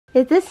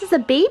This is a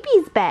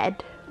baby's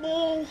bed.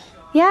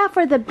 Yeah,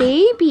 for the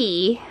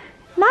baby.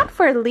 Not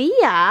for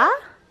Leah.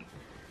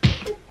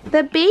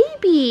 The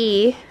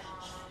baby.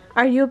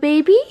 Are you a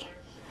baby?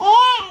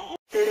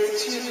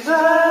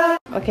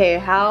 Okay,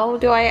 how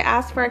do I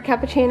ask for a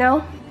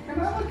cappuccino? Can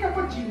I have a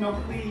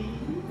cappuccino, please?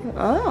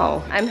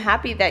 Oh, I'm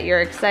happy that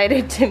you're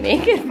excited to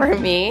make it for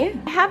me.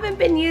 I haven't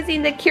been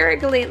using the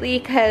Keurig lately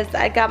because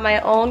I got my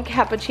own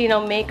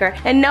cappuccino maker.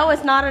 And no,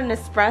 it's not an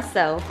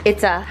espresso.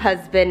 It's a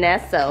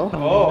husbandesso.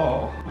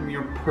 Oh, I'm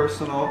your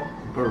personal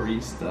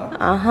barista.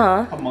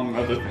 Uh-huh. Among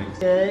other things.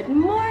 Good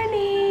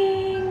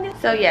morning.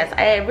 So yes,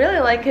 I really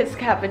like his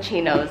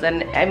cappuccinos,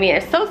 and I mean,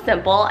 it's so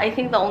simple. I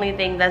think the only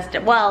thing that's,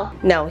 well,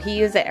 no, he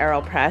used an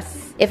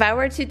AeroPress. If I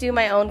were to do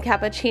my own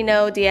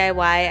cappuccino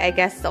DIY, I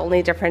guess the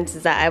only difference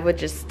is that I would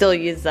just still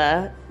use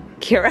a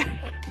Keira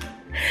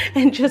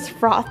and just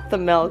froth the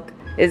milk.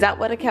 Is that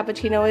what a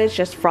cappuccino is?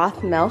 Just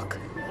froth milk?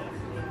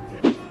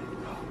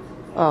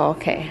 Oh,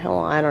 okay.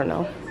 Well, I don't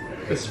know.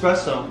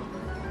 Espresso.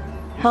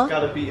 It's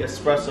gotta be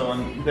espresso,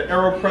 and the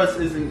AeroPress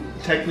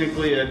isn't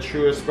technically a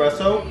true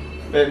espresso,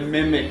 but it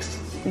mimics.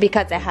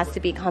 Because it has to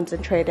be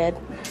concentrated.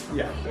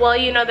 Yeah. Well,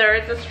 you know, there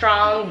is a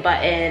strong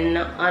button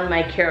on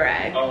my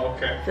Keurig. Oh,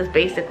 okay. So it's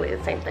basically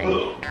the same thing.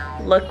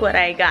 Look what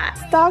I got.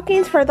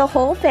 Stockings for the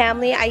whole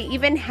family. I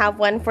even have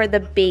one for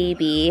the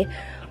baby,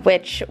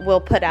 which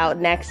we'll put out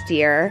next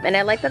year. And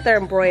I like that they're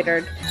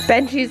embroidered.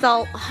 Benji's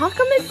all, how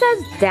come it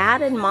says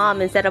dad and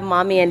mom instead of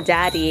mommy and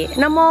daddy?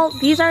 And I'm all,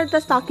 these are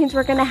the stockings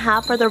we're gonna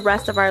have for the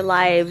rest of our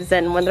lives.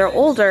 And when they're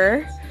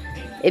older,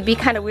 it'd be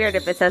kind of weird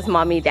if it says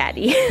mommy,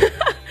 daddy.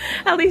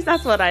 At least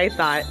that's what I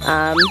thought.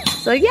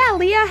 So yeah,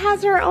 Leah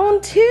has her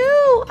own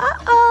too.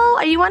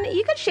 Uh-oh.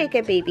 You could shake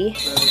it, baby.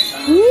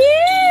 Yeah.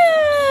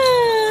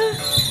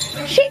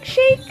 Shake,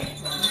 shake.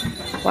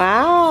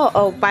 Wow.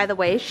 Oh, by the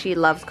way, she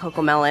loves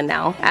Cocomelon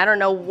now. I don't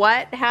know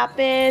what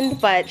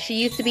happened, but she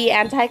used to be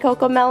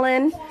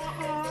anti-Cocomelon.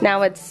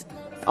 Now it's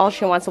all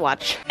she wants to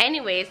watch.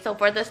 Anyway, so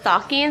for the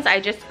stockings, I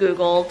just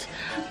Googled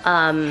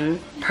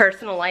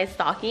personalized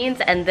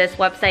stockings, and this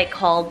website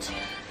called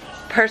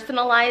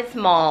Personalized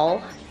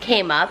Mall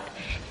came up,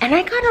 and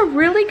I got a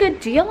really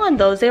good deal on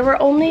those. They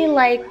were only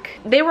like,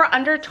 they were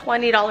under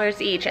 $20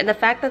 each, and the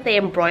fact that they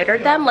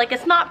embroidered them, like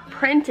it's not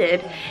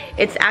printed,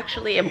 it's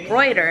actually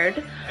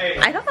embroidered.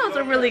 I thought that was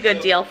a really good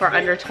deal for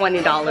under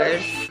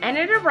 $20. And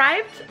it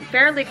arrived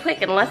fairly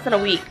quick, in less than a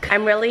week.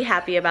 I'm really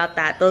happy about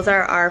that. Those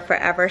are our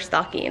forever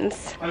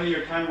stockings. Honey,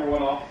 your timer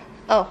went off.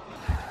 Oh.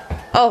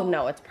 Oh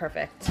no, it's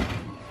perfect.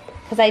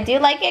 Because I do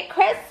like it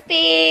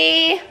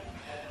crispy.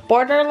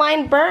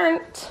 Borderline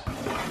burnt.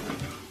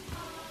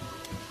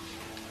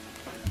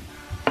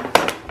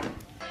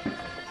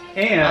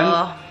 And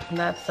oh,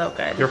 that's so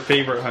good. your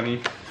favorite, honey.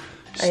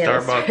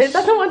 Yes. Starbucks. Is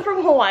that the one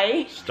from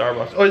Hawaii?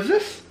 Starbucks. Oh, is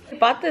this? I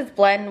bought this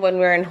blend when we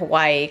were in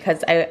Hawaii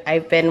because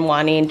I've been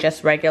wanting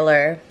just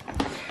regular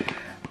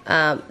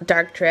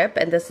dark drip,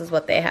 and this is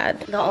what they had.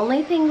 The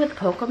only thing with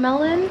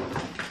Cocomelon,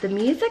 the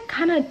music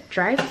kind of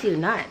drives you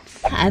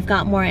nuts. I've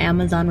got more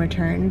Amazon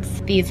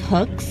returns. These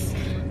hooks,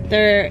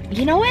 they're,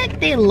 you know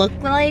what they look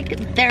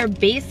like? They're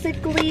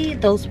basically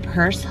those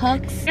purse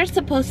hooks. They're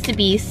supposed to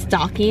be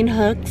stocking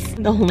hooks.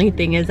 The only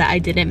thing is that I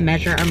didn't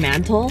measure our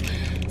mantle,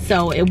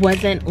 so it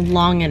wasn't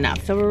long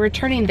enough. So we're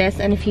returning this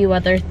and a few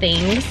other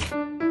things.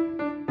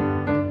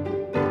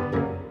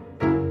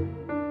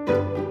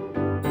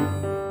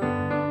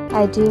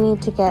 I do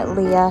need to get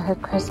Leah her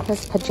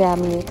Christmas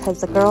pajama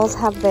because the girls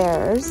have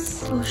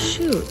theirs. Oh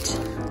shoot.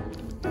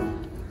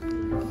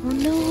 Oh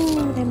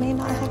no, they may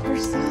not have her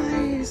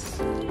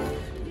size.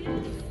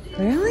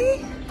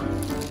 Really?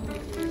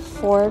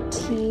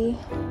 40.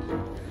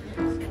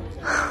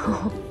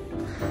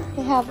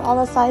 They have all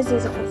the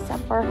sizes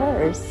except for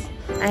hers.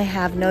 I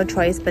have no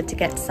choice but to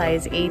get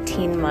size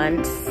 18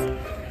 months,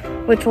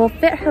 which will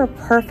fit her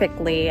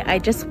perfectly. I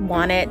just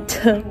want it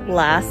to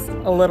last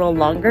a little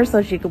longer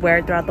so she could wear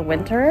it throughout the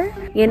winter.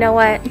 You know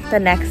what? The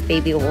next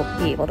baby will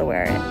be able to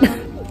wear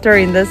it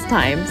during this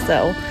time,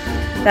 so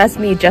that's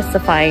me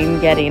justifying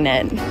getting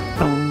it.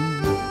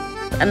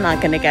 I'm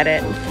not gonna get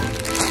it.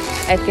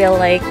 I feel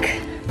like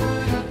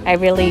I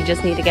really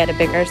just need to get a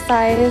bigger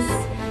size.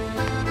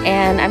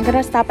 And I'm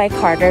gonna stop by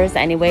Carter's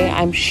anyway.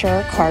 I'm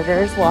sure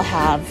Carter's will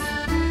have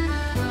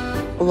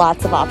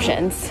lots of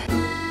options.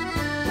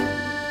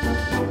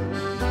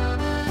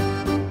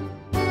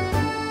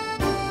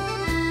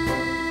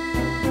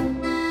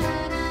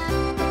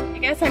 I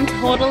guess I'm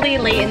totally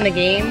late in the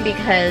game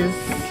because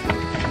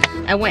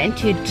I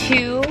went into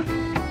 2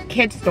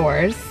 kid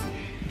stores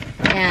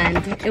and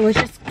it was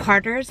just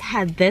Carter's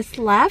had this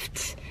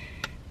left,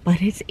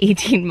 but it's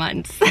 18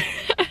 months.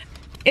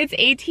 It's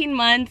 18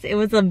 months. It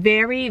was a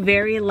very,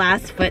 very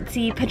last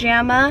footsie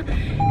pajama.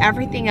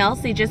 Everything else,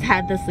 they just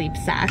had the sleep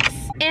sacks.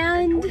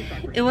 And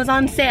it was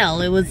on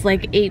sale. It was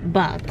like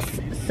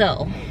 $8.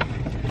 So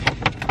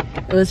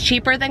it was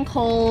cheaper than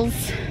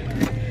Kohl's.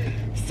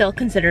 Still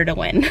considered a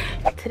win.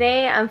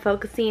 Today I'm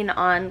focusing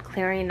on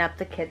clearing up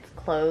the kids'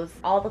 clothes.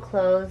 All the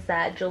clothes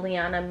that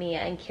Julianna, Miya,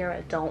 and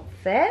Keira don't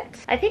fit.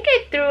 I think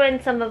I threw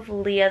in some of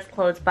Leah's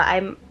clothes, but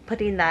I'm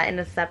putting that in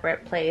a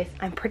separate place.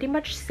 I'm pretty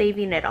much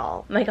saving it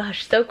all. Oh my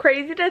gosh, so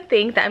crazy to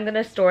think that I'm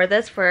gonna store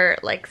this for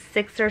like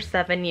 6 or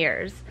 7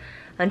 years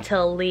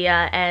until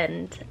Leah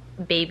and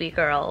baby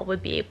girl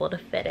would be able to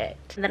fit it.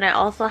 And then I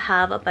also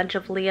have a bunch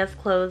of Leah's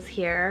clothes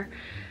here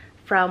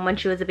from when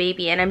she was a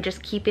baby, and I'm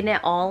just keeping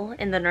it all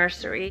in the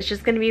nursery. It's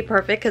just gonna be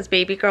perfect because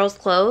baby girl's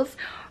clothes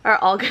are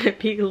all gonna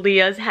be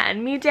Leah's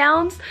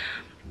hand-me-downs,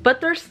 but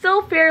they're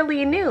still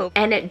fairly new.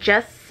 And it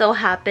just so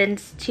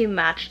happens to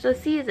match the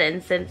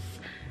season since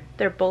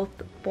they're both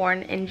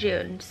born in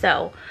June.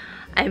 So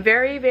I'm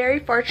very, very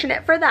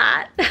fortunate for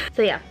that.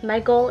 So yeah,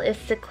 my goal is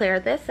to clear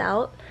this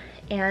out.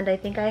 And I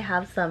think I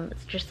have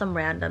just some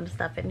random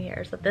stuff in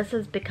here. So this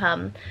has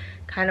become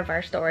kind of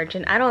our storage,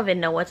 and I don't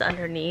even know what's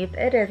underneath.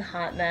 It is a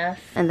hot mess.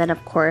 And then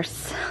of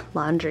course,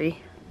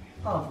 laundry.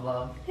 Oh,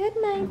 love. Good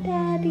night,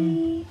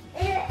 Daddy.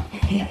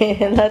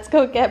 Let's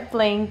go get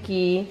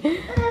Blanky.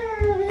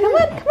 Come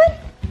on, come on.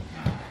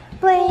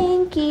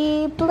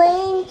 Blanky,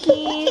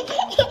 Blanky.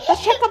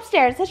 Let's check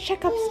upstairs. Let's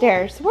check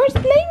upstairs. Where's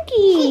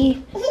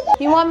Blanky?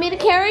 You want me to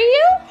carry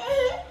you?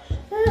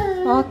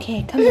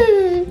 Okay, come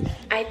on.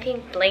 I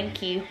think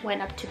Blanky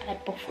went up to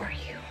bed before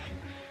you.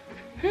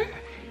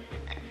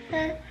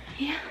 Huh?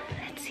 Yeah,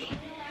 let's see.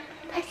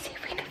 Let's see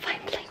if we can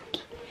find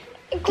Blanky.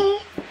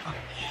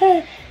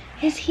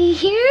 Is he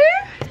here?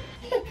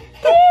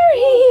 There he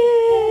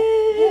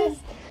is.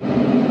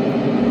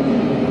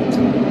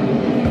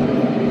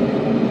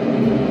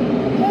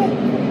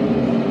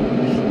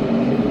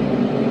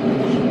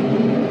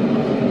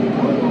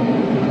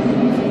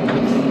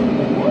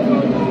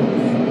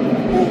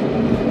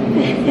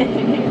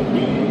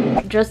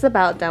 Just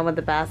about done with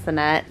the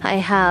bassinet. I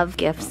have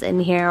gifts in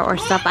here or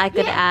stuff I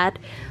could add.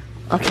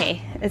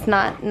 Okay, it's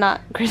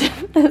not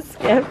Christmas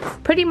gifts.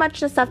 Pretty much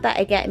the stuff that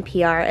I get in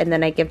PR and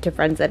then I give to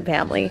friends and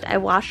family. I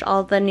washed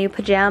all the new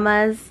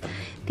pajamas.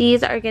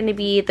 These are going to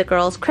be the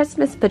girls'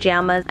 Christmas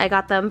pajamas. I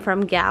got them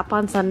from Gap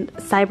on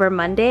Cyber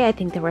Monday. I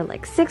think they were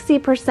like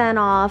 60%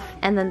 off.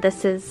 And then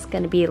this is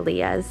going to be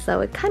Leah's, so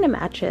it kind of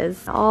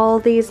matches. All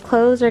these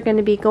clothes are going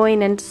to be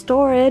going into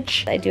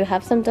storage. I do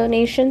have some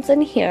donations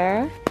in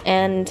here,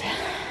 and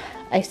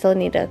I still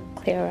need to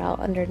clear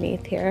out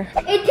underneath here.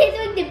 It tastes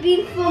like the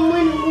beans from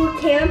when we were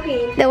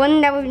camping. The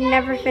one that we've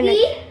never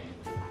finished.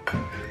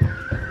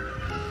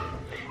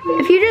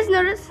 If you just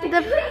notice the... It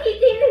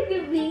tastes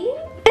like the beans?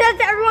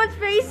 That's everyone's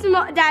face,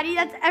 Daddy.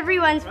 That's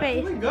everyone's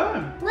face. Really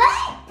good.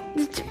 What?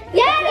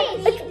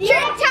 Daddy!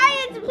 Try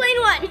it, plain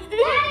one.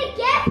 Daddy,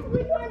 guess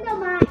which one's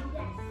mine?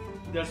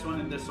 This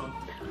one and this one.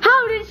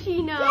 How did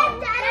she know?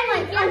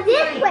 Yes, Daddy,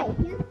 this way.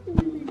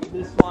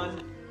 This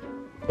one.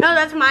 No,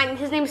 that's mine.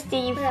 His name's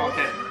Steve.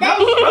 Okay.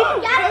 Daddy,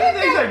 That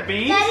tastes like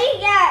beans. Daddy,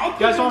 yeah. You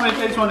guys want me to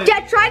taste one?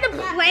 Yeah, try the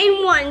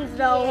plain ones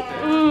though.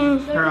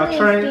 Here, I'll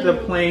try the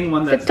plain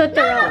one that's... The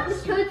Totoro.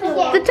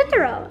 The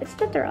Totoro. It's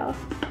Totoro.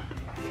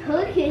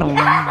 Okay.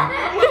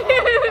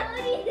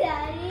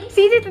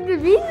 See the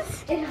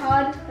beans? It's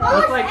hard.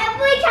 That's like,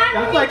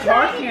 that's like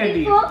hard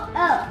candy.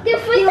 Oh. Do you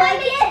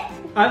like it?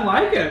 I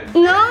like it.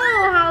 No,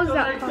 how's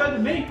that? It's good to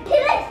me. He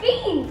likes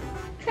beans.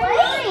 Try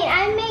mine.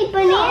 I made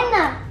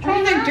banana.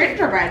 Try like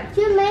gingerbread.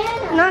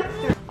 Banana.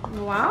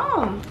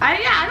 Wow.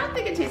 I don't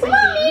think it tastes like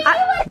beans.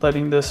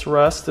 Letting this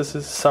rest. This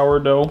is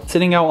sourdough.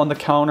 Sitting out on the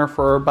counter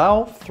for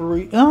about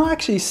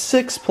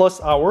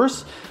 6+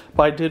 hours.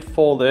 But I did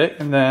fold it,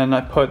 and then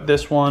I put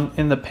this one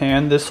in the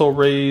pan. This will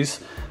raise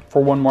for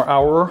 1 more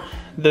hour.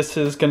 This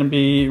is gonna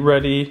be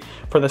ready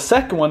for the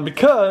second one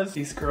because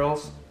these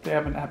girls, they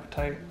have an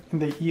appetite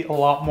and they eat a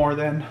lot more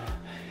than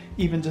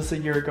even just a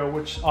year ago,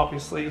 which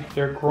obviously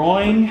they're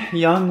growing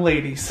young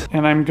ladies.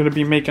 And I'm gonna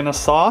be making a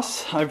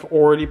sauce. I've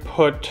already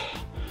put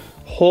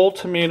whole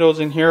tomatoes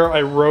in here.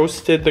 I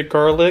roasted the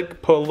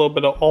garlic, put a little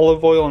bit of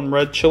olive oil and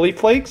red chili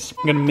flakes.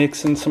 I'm gonna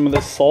mix in some of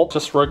this salt,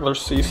 just regular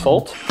sea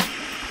salt.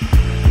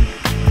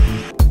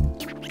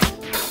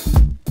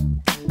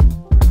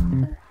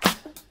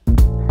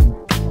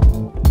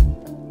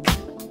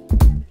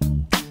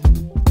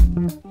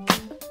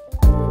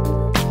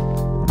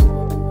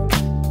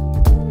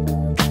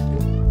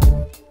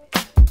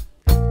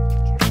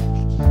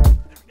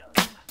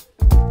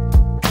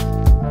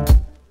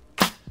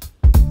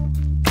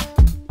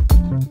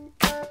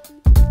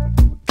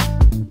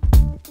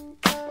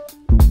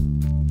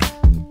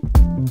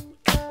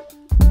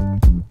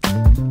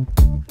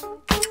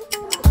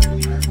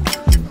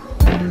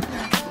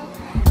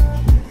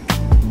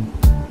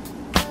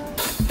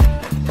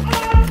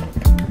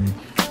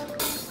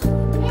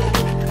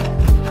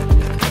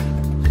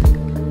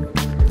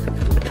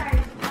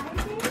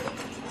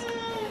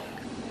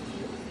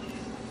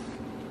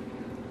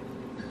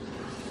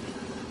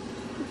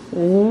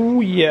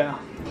 Oh yeah.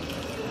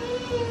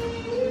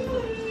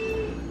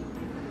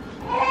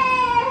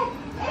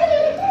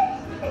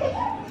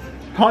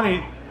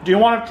 Honey, do you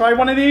want to try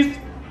one of these?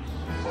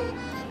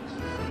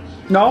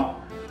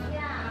 No?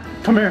 Yeah.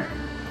 Come here.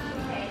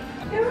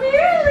 Come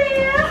here,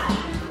 Leah.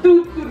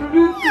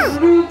 What's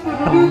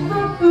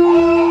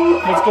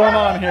going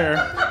on here?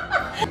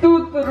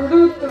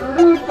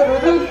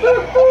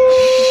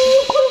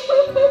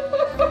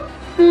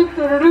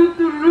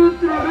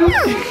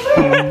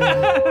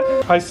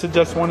 I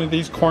suggest one of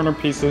these corner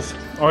pieces.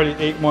 Already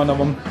ate one of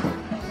them.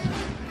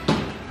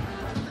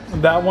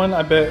 That one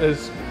I bet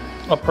is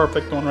a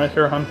perfect one right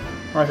here, hon.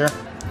 Right here.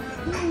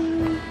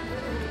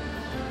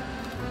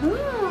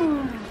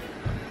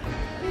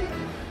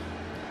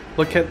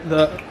 Look at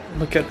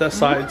the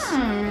sides.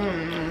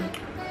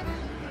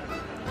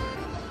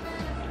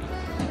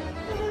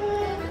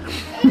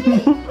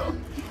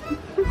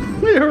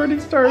 It already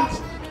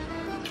starts.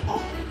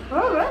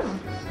 Oh, right.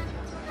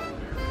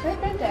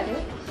 Right there, Daddy.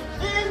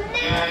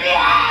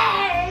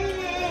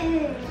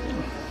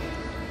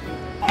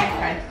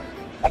 Okay.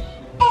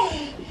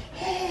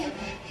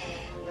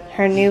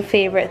 Her new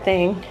favorite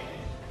thing.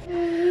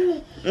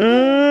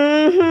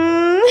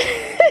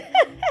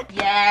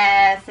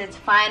 Yes, it's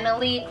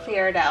finally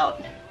cleared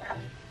out.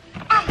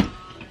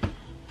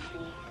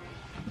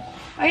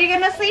 Are you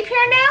gonna sleep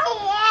here now?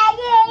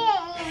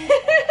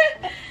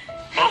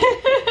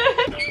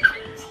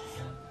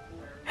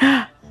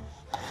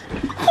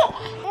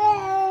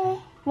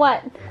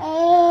 What?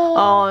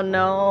 Oh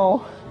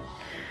no.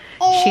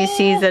 She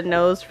sees a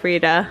nose,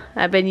 Frida.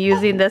 I've been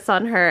using this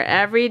on her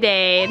every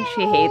day and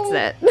she hates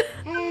it.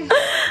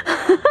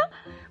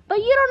 But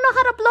you don't know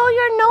how to blow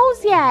your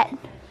nose yet.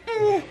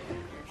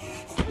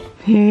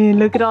 Hey,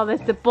 look at all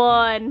this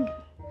fun.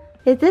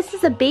 This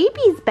is a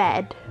baby's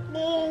bed.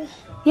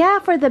 Yeah,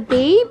 for the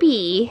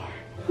baby.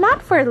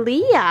 Not for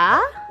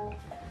Leah.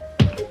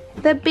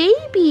 The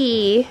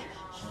baby.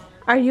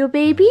 Are you a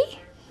baby?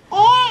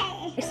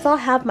 I still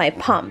have my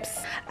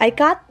pumps. I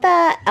got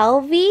the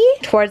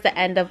LV towards the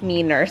end of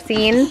me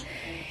nursing,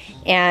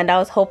 and I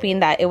was hoping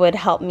that it would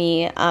help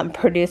me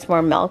produce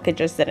more milk. It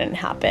just didn't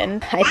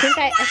happen. I think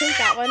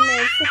that one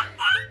is.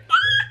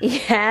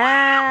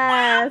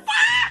 Yes.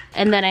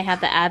 And then I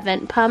have the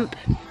Advent pump,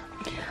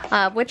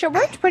 which it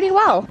worked pretty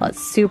well. Well, it's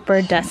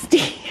super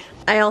dusty.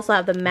 I also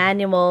have the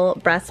manual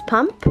breast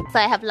pump. So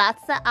I have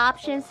lots of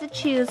options to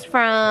choose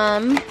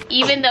from.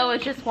 Even though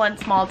it's just one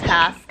small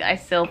task, I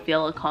still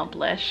feel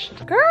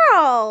accomplished.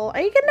 Girl,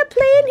 are you gonna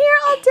play in here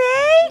all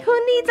day?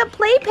 Who needs a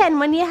playpen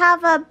when you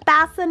have a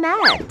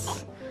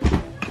bassinet?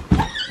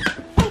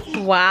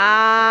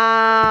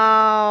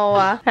 Wow.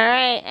 All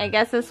right, I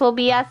guess this will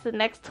be us the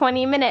next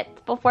 20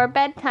 minutes before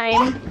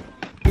bedtime.